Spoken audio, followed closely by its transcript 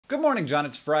Good morning, John.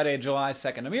 It's Friday, July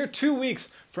 2nd. A mere 2 weeks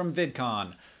from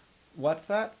VidCon. What's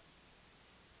that?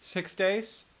 6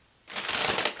 days?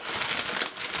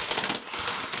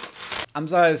 I'm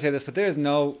sorry to say this, but there is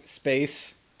no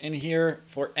space in here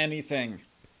for anything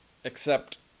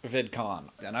except VidCon.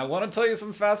 And I want to tell you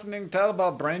some fascinating tale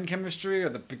about brain chemistry or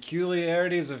the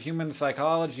peculiarities of human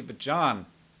psychology, but John,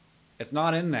 it's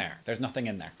not in there. There's nothing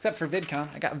in there. Except for VidCon.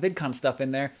 I got VidCon stuff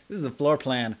in there. This is the floor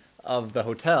plan of the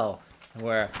hotel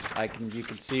where you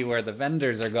can see where the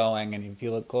vendors are going, and if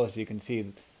you look close you can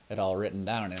see it all written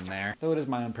down in there. Though it is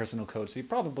my own personal code, so you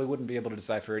probably wouldn't be able to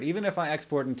decipher it, even if I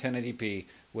export in 1080p,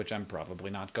 which I'm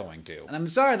probably not going to. And I'm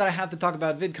sorry that I have to talk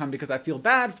about VidCon because I feel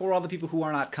bad for all the people who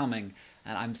are not coming,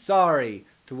 and I'm sorry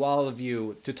to all of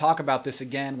you to talk about this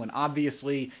again when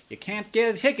obviously you can't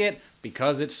get a ticket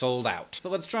because it's sold out. So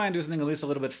let's try and do something at least a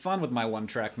little bit fun with my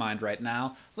one-track mind right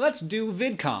now. Let's do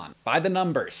VidCon by the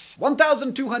numbers.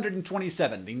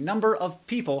 1,227, the number of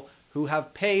people who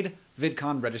have paid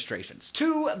VidCon registrations.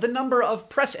 2, the number of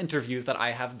press interviews that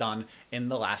I have done in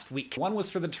the last week. 1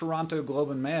 was for the Toronto Globe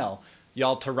and Mail.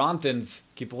 Y'all Torontans,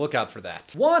 keep a lookout for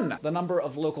that. 1, the number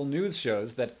of local news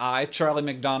shows that I, Charlie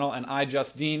McDonnell, and I,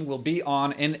 Justine, will be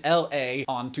on in LA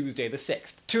on Tuesday the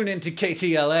 6th. Tune in to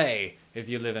KTLA if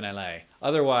you live in LA.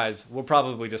 Otherwise, we'll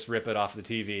probably just rip it off the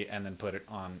TV and then put it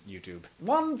on YouTube.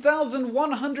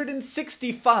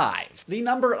 1,165, the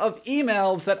number of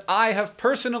emails that I have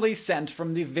personally sent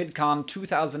from the VidCon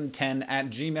 2010 at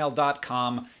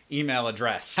gmail.com email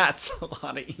address. That's a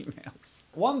lot of emails.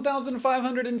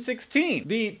 1,516,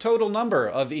 the total number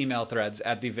of email threads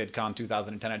at the VidCon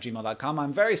 2010 at gmail.com.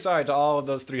 I'm very sorry to all of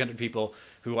those 300 people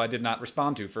who I did not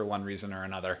respond to for one reason or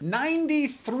another.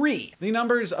 93, the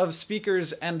numbers of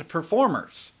speakers and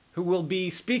performers who will be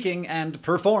speaking and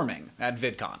performing at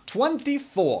VidCon.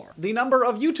 24, the number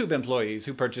of YouTube employees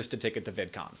who purchased a ticket to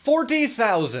VidCon.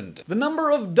 40,000, the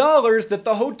number of dollars that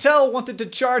the hotel wanted to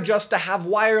charge us to have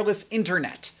wireless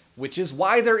internet, which is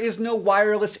why there is no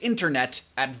wireless internet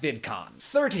at VidCon.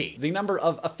 30, the number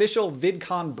of official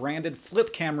VidCon branded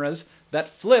flip cameras that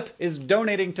Flip is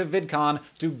donating to VidCon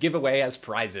to give away as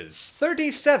prizes.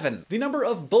 37, the number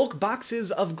of bulk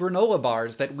boxes of granola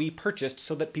bars that we purchased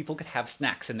so that people could have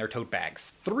snacks in their tote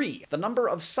bags. 3, the number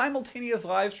of simultaneous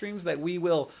live streams that we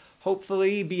will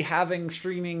hopefully be having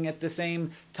streaming at the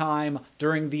same time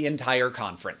during the entire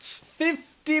conference.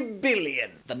 50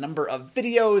 billion, the number of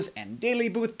videos and daily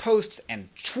booth posts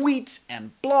and tweets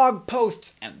and blog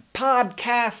posts and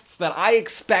podcasts that I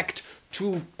expect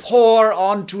to pour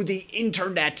onto the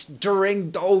internet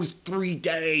during those 3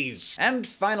 days. And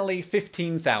finally,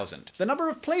 15,000, the number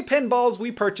of playpen balls we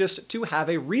purchased to have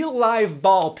a real live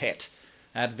ball pit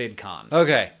at VidCon.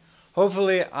 Okay.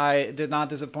 Hopefully I did not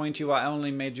disappoint you. I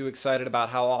only made you excited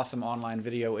about how awesome online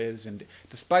video is, and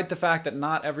despite the fact that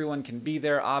not everyone can be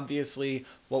there, obviously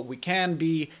what we can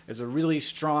be is a really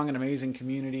strong and amazing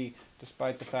community,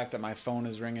 despite the fact that my phone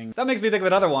is ringing. That makes me think of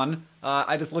another one.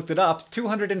 I just looked it up.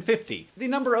 250. The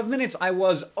number of minutes I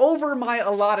was over my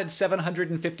allotted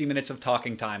 750 minutes of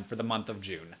talking time for the month of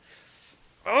June.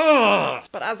 Ugh!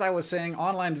 But as I was saying,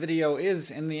 online video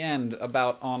is, in the end,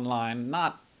 about online,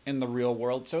 not in the real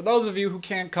world. So those of you who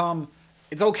can't come,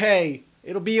 it's okay.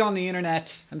 It'll be on the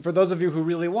internet. And for those of you who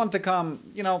really want to come,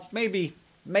 you know, maybe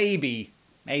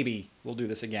we'll do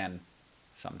this again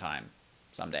sometime.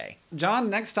 Someday. John,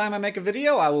 next time I make a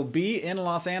video, I will be in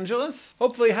Los Angeles.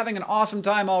 Hopefully having an awesome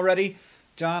time already.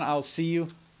 John, I'll see you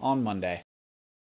on Monday.